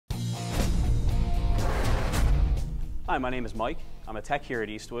Hi, my name is Mike. I'm a tech here at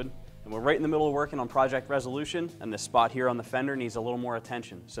Eastwood, and we're right in the middle of working on project resolution, and this spot here on the fender needs a little more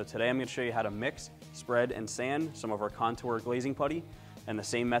attention. So today I'm going to show you how to mix, spread, and sand some of our contour glazing putty, and the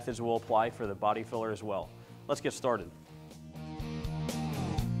same methods will apply for the body filler as well. Let's get started.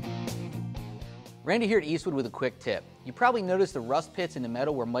 Randy here at Eastwood with a quick tip. You probably noticed the rust pits in the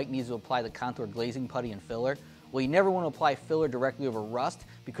metal where Mike needs to apply the contour glazing putty and filler. Well, you never want to apply filler directly over rust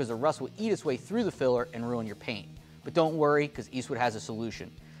because the rust will eat its way through the filler and ruin your paint. But don't worry, because Eastwood has a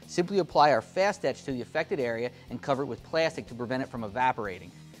solution. Simply apply our fast etch to the affected area and cover it with plastic to prevent it from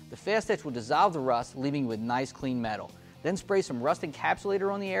evaporating. The fast etch will dissolve the rust, leaving you with nice clean metal. Then spray some rust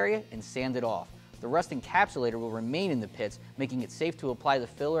encapsulator on the area and sand it off. The rust encapsulator will remain in the pits, making it safe to apply the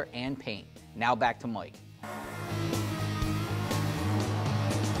filler and paint. Now back to Mike.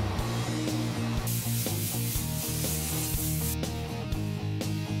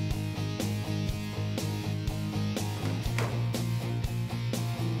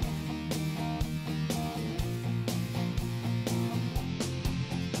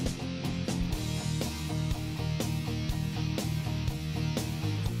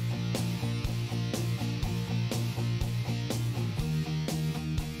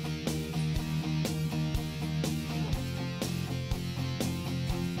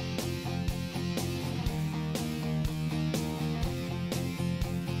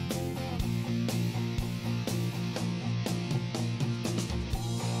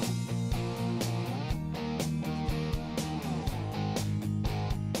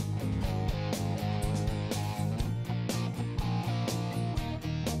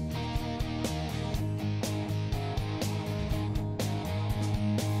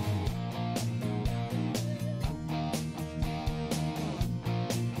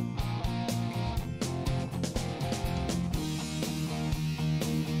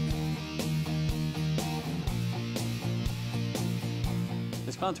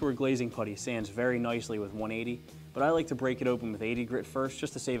 This contour glazing putty sands very nicely with 180, but I like to break it open with 80 grit first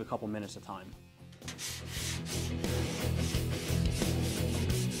just to save a couple minutes of time.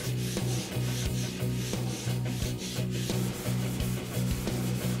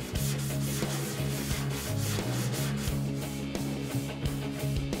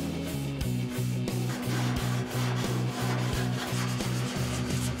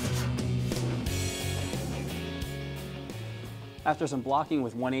 After some blocking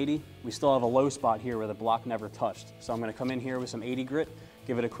with 180, we still have a low spot here where the block never touched. So I'm going to come in here with some 80 grit,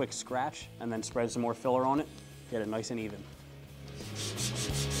 give it a quick scratch, and then spread some more filler on it, get it nice and even.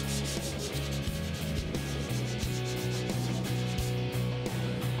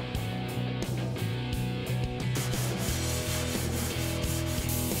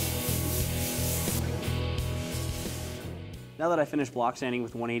 Now that I finished block sanding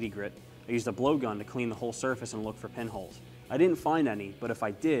with 180 grit, I used a blowgun to clean the whole surface and look for pinholes. I didn't find any, but if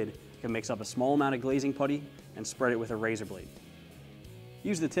I did, I could mix up a small amount of glazing putty and spread it with a razor blade.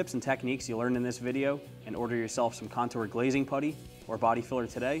 Use the tips and techniques you learned in this video and order yourself some contour glazing putty or body filler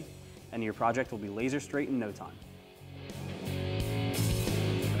today, and your project will be laser straight in no time.